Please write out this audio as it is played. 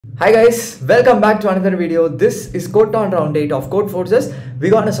Hi guys, welcome back to another video. This is CodeTON Round 8 of Codeforces. We're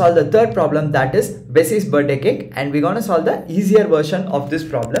gonna solve the third problem, that is Bessie's birthday cake, and we're gonna solve the easier version of this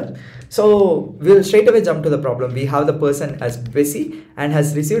problem. So we'll straight away jump to the problem. We have the person as Bessie and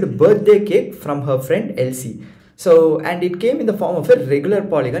has received a birthday cake from her friend Elsie. And it came in the form of a regular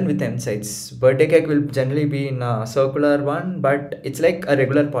polygon with m sides. Birthday cake will generally be in a circular one, but it's like a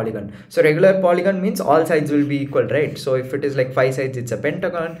regular polygon. So regular polygon means all sides will be equal, right? So if it is like 5 sides, it's a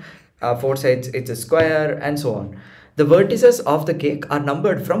pentagon, 4 sides, it's a square, and so on. The vertices of the cake are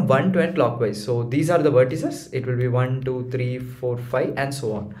numbered from 1 to n clockwise. So these are the vertices. It will be 1, 2, 3, 4, 5, and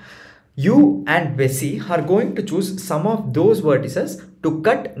so on. You and Bessie are going to choose some of those vertices to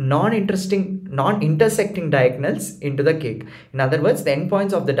cut non-intersecting diagonals into the cake. In other words, the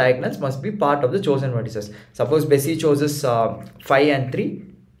endpoints of the diagonals must be part of the chosen vertices. Suppose Bessie chooses 5 and 3,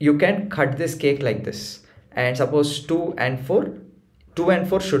 you can cut this cake like this. And suppose 2 and 4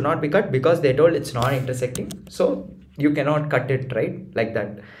 should not be cut because they told it's non-intersecting. So you cannot cut it right like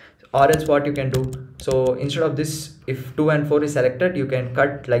that. Or else what you can do, so instead of this, if 2 and 4 is selected, you can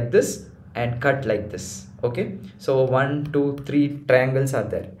cut like this and cut like this. Okay, so 1, 2, 3 triangles are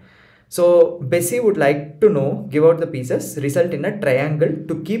there. So Bessie would like to know, give out the pieces result in a triangle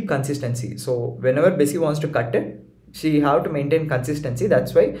to keep consistency. So whenever Bessie wants to cut it, she have to maintain consistency.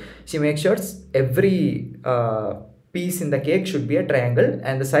 That's why she makes sure every piece in the cake should be a triangle,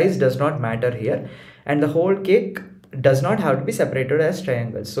 and the size does not matter here, and the whole cake does not have to be separated as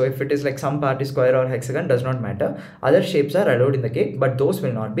triangles. So if it is like some part is square or hexagon, does not matter. Other shapes are allowed in the cake, but those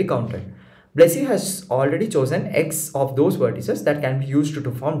will not be counted. Bessie has already chosen X of those vertices that can be used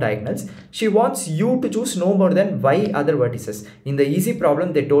to form diagonals. She wants you to choose no more than Y other vertices. In the easy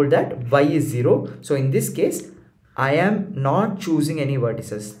problem, they told that Y is 0. So in this case, I am not choosing any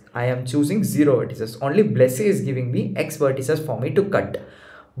vertices. I am choosing 0 vertices. Only Bessie is giving me X vertices for me to cut.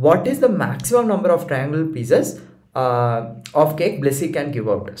 What is the maximum number of triangle pieces of cake Bessie can give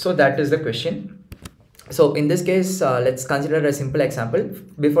out? So that is the question. So in this case, let's consider a simple example.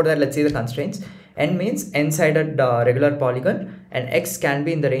 Before that, let's see the constraints. N means n-sided regular polygon, and X can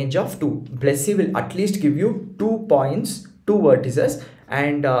be in the range of 2. Bessie will at least give you 2 points, 2 vertices,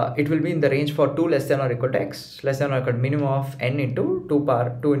 and it will be in the range for 2 less than or equal to X less than or equal to minimum of n into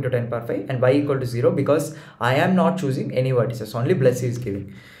 2 into 10 power 5, and Y equal to 0 because I am not choosing any vertices. Only Bessie is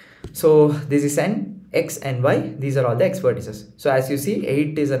giving. So this is n, X and Y, these are all the X vertices. So as you see,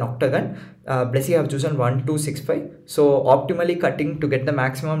 8 is an octagon. Bessie have chosen 1, 2, 6, 5. So optimally cutting to get the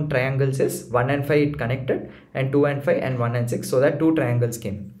maximum triangles is 1 and 5 it connected, and 2 and 5, and 1 and 6, so that 2 triangles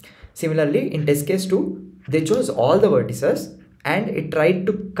came. Similarly, in test case 2, they chose all the vertices and it tried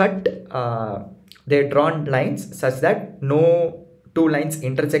to cut their drawn lines such that no 2 lines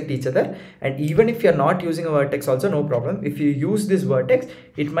intersect each other, and even if you're not using a vertex also, no problem. If you use this vertex,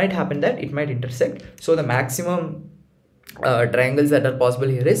 it might happen that it might intersect. So the maximum triangles that are possible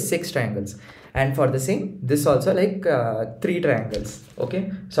here is 6 triangles, and for the same, this also like 3 triangles.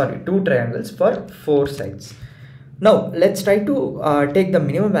 Okay, sorry, 2 triangles for 4 sides. Now let's try to take the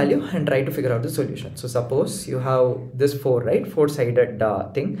minimum value and try to figure out the solution. So suppose you have this 4, right, 4-sided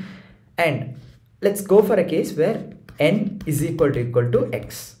thing, and let's go for a case where n is equal to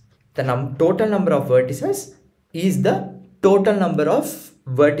X. The total number of vertices is the total number of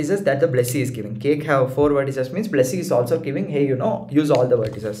vertices that the Bessie is giving. Cake have 4 vertices means Bessie is also giving, hey, use all the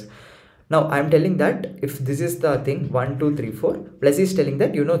vertices. Now I am telling that if this is the thing 1, 2, 3, 4, Bessie is telling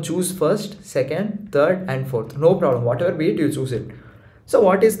that choose first, second, third, and fourth. No problem, whatever be it, you choose it. So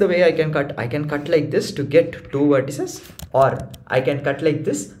what is the way I can cut? I can cut like this to get 2 vertices, or I can cut like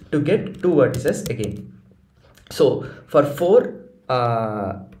this to get 2 vertices again. So for 4,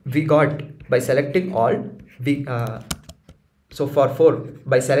 we got by selecting all, so for 4,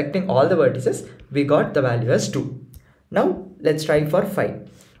 by selecting all the vertices, we got the value as 2. Now let's try for 5.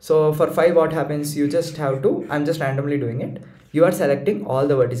 So for 5, what happens? You just have to, I'm just randomly doing it. You are selecting all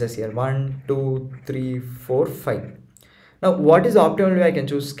the vertices here, 1, 2, 3, 4, 5. Now what is the optimal way I can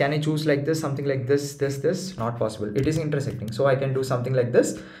choose? Can I choose like this, something like this, this? Not possible. It is intersecting. So I can do something like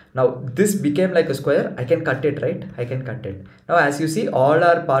this. Now this became like a square. I can cut it, right? I can cut it. Now as you see, all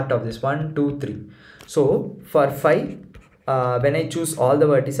are part of this 1, 2, 3. So for 5, when I choose all the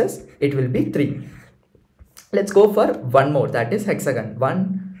vertices, it will be 3. Let's go for one more, that is hexagon.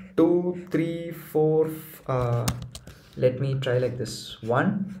 1, 2, 3, 4. Let me try like this.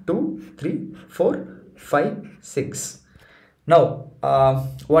 1, 2, 3, 4, 5, 6. Now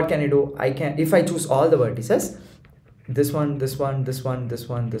what can I do? If I choose all the vertices, this one, this one, this one, this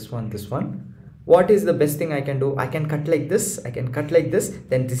one, this one, this one, what is the best thing I can do? I can cut like this, I can cut like this,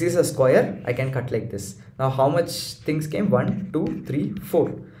 then this is a square, I can cut like this. Now how much things came? 1, 2, 3,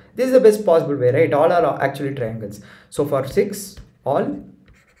 4. This is the best possible way, right? All are actually triangles. So for 6 all,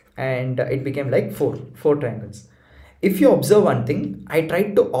 and it became like four triangles. If you observe one thing, I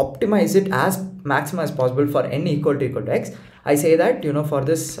tried to optimize it as maximum as possible for n equal to x. I say that, you know, for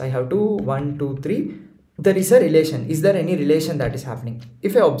this I have to 1 2 3, there is a relation. Is there any relation that is happening?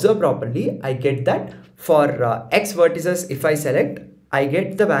 If I observe properly, I get that for x vertices, if I select, I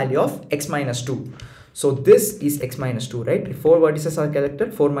get the value of x minus 2. So this is x minus 2, right? If 4 vertices are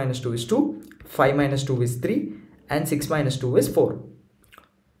collected, 4 minus 2 is 2, 5 minus 2 is 3, and 6 minus 2 is 4.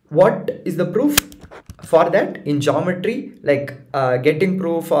 What is the proof? For that, in geometry, like getting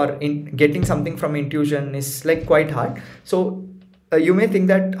proof or getting something from intuition is like quite hard. So you may think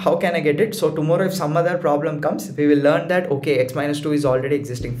that how can I get it? So tomorrow if some other problem comes, we will learn that okay, x minus 2 is already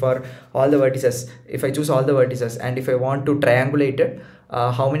existing for all the vertices. If I choose all the vertices, and if I want to triangulate it,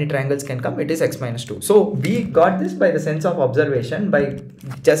 how many triangles can come? It is x minus 2. So we got this by the sense of observation, by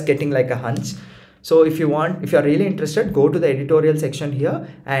just getting like a hunch. So if you want, if you are really interested, go to the editorial section here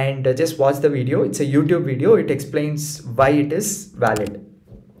and just watch the video. It's a YouTube video. It explains why it is valid.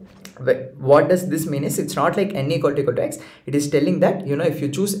 What does this mean is, it's not like n equal to x. It is telling that, you know, if you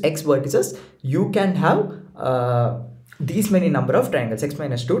choose x vertices, you can have these many number of triangles, x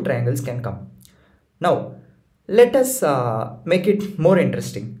minus 2 triangles can come. Now let us make it more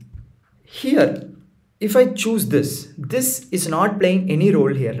interesting. Here, if I choose this is not playing any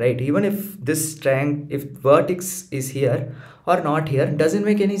role here, right? Even if this triangle, if vertex is here or not here, doesn't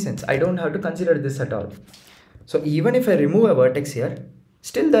make any sense. I don't have to consider this at all. So even if I remove a vertex here,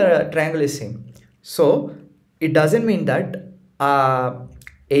 still the triangle is same. So it doesn't mean that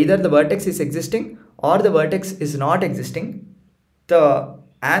either the vertex is existing or the vertex is not existing. The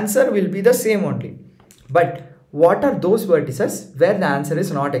answer will be the same only. But what are those vertices where the answer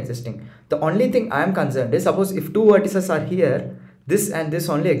is not existing? The only thing I am concerned is, suppose if two vertices are here, this and this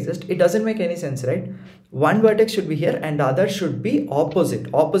only exist, it doesn't make any sense, right? One vertex should be here and the other should be opposite.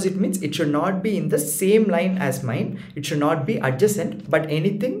 Opposite means it should not be in the same line as mine. It should not be adjacent, but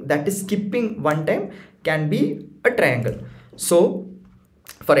anything that is skipping one time can be a triangle. So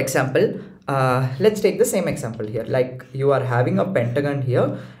for example, let's take the same example here. Like you are having a pentagon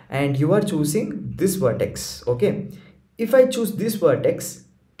here and you are choosing this vertex. Okay, if I choose this vertex,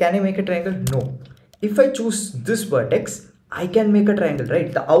 can I make a triangle? No. If I choose this vertex, I can make a triangle,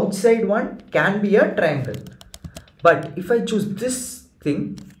 right? The outside one can be a triangle. But if I choose this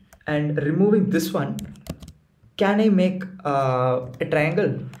thing and removing this one, can I make a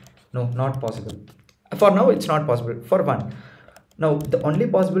triangle? No, not possible. For now, it's not possible. For one. Now, the only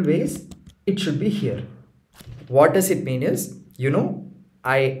possible way is it should be here. What does it mean is, you know,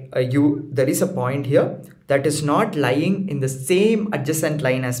 there is a point here that is not lying in the same adjacent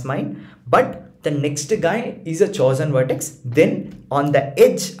line as mine, but the next guy is a chosen vertex. Then on the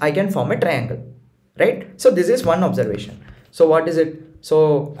edge, I can form a triangle, right? So this is one observation. So what is it?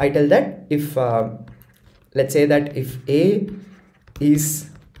 So I tell that if, let's say that if A is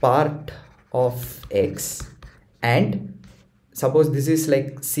part of X and suppose this is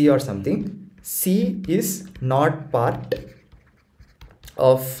like C or something, C is not part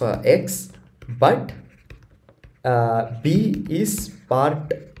of X, but B is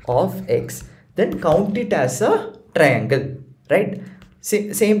part of X, then count it as a triangle, right?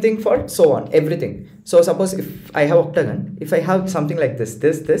 Same thing for so on, everything. So suppose if I have octagon, if I have something like this,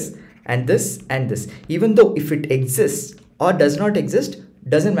 and this and this, even though if it exists or does not exist,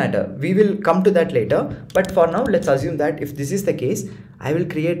 doesn't matter. We will come to that later. But for now, let's assume that if this is the case, I will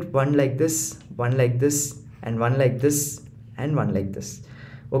create one like this, one like this, and one like this, and one like this.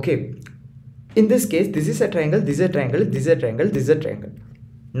 Okay. In this case, this is a triangle, this is a triangle, this is a triangle, this is a triangle.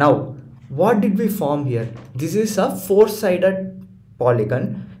 Now, what did we form here? This is a four-sided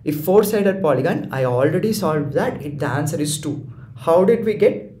polygon. If four-sided polygon, I already solved that. The answer is 2. How did we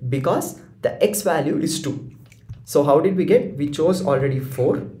get? Because the x value is 2. So how did we get? We chose already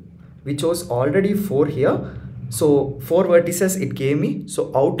 4. We chose already 4 here. So 4 vertices it gave me.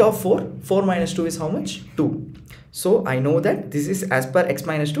 So out of 4, 4 minus 2 is how much? 2. So I know that this is as per x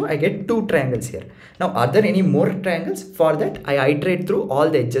minus 2, I get 2 triangles here. Now are there any more triangles? For that I iterate through all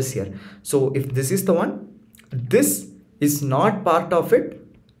the edges here. So if this is the one, this is not part of it,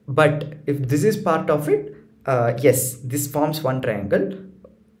 but if this is part of it, yes, this forms one triangle.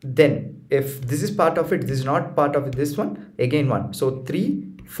 Then if this is part of it, this is not part of this one, again 1. So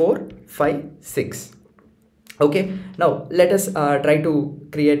 3, 4, 5, 6. Okay, now let us try to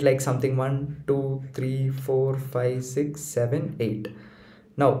create like something 1, 2, 3, 4, 5, 6, 7, 8.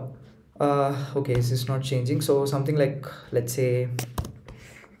 Now, okay, this is not changing. So something like, let's say,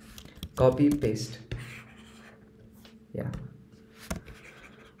 copy, paste. Yeah.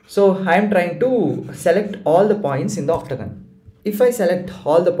 So I am trying to select all the points in the octagon. If I select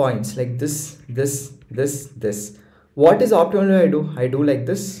all the points like this, what is optimal way I do like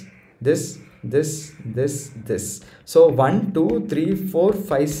this. So 1 2 3 4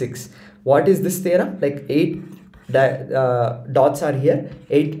 5 6. What is this theorem? Like 8 dots are here,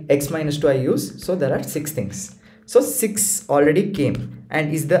 8 x minus 2 I use, so there are 6 things. So 6 already came,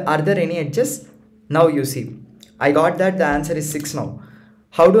 and are there any edges? Now you see, I got that the answer is 6 now.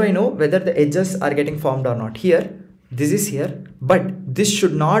 How do I know whether the edges are getting formed or not? Here, this is here, but this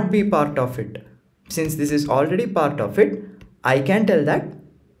should not be part of it. Since this is already part of it, I can tell that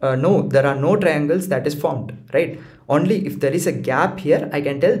no, there are no triangles that is formed, right? Only if there is a gap here, I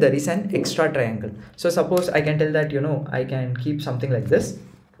can tell there is an extra triangle. So suppose I can tell that, I can keep something like this.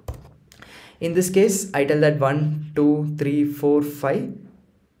 In this case, I tell that 1 2 3 4 5.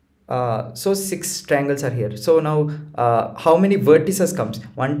 So 6 triangles are here. So now how many vertices comes?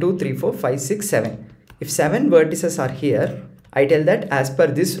 1 2 3 4 5 6 7. If 7 vertices are here, I tell that as per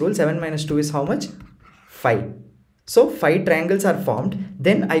this rule, 7 minus 2 is how much? 5. So 5 triangles are formed.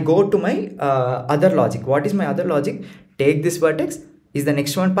 Then I go to my other logic. What is my other logic? Take this vertex. Is the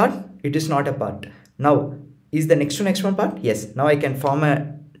next one part? It is not a part. Now, is the next to next one part? Yes. Now I can form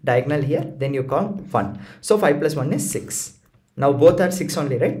a diagonal here. Then you count 1. So 5 plus 1 is 6. Now both are 6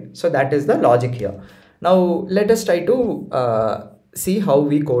 only, right? So that is the logic here. Now let us try to see how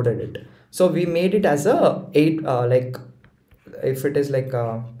we coded it. So we made it as a 8, like if it is like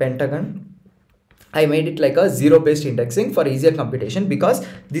a pentagon, I made it like a 0 based indexing for easier computation, because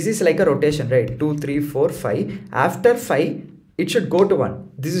this is like a rotation, right? 2 3 4 5. After 5 it should go to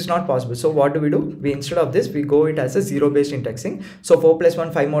 1. This is not possible. So what do? We instead of this, we go it as a 0 based indexing. So 4 plus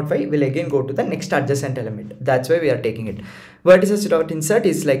 1 5 mod 5 will again go to the next adjacent element. That's why we are taking it. Vertices dot insert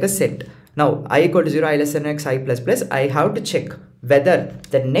is like a set. Now I equal to 0, I less than x, I plus plus. I have to check whether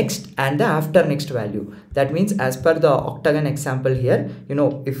the next and the after next value. That means as per the octagon example here,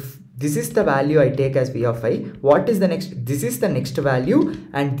 if this is the value I take as v of I, what is the next? This is the next value,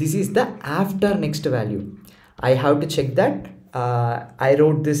 and this is the after next value. I have to check that. I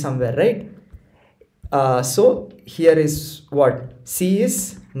wrote this somewhere, right? So here is what? C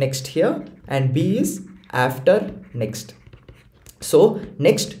is next here and B is after next. So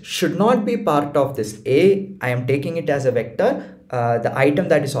next should not be part of this. A, I am taking it as a vector, the item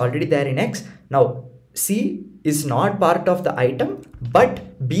that is already there in X. Now C is not part of the item,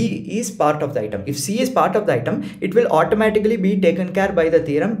 but B is part of the item. If C is part of the item, it will automatically be taken care by the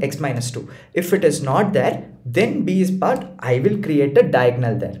theorem x minus 2. If it is not there, then B is part. I will create a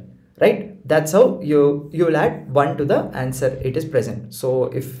diagonal there, right? That's how you will add 1 to the answer. It is present. So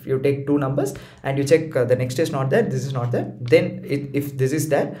if you take 2 numbers and you check the next is not there, this is not there, then if this is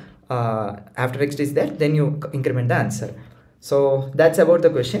there, after next is there, then you increment the answer. So that's about the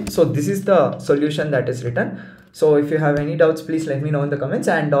question. So this is the solution that is written. So if you have any doubts, please let me know in the comments.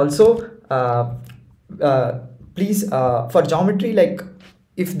 And also please for geometry, like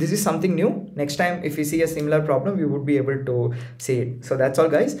if this is something new, next time if you see a similar problem, you would be able to see it. So that's all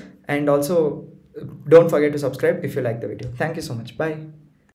guys. And also don't forget to subscribe if you like the video. Thank you so much. Bye.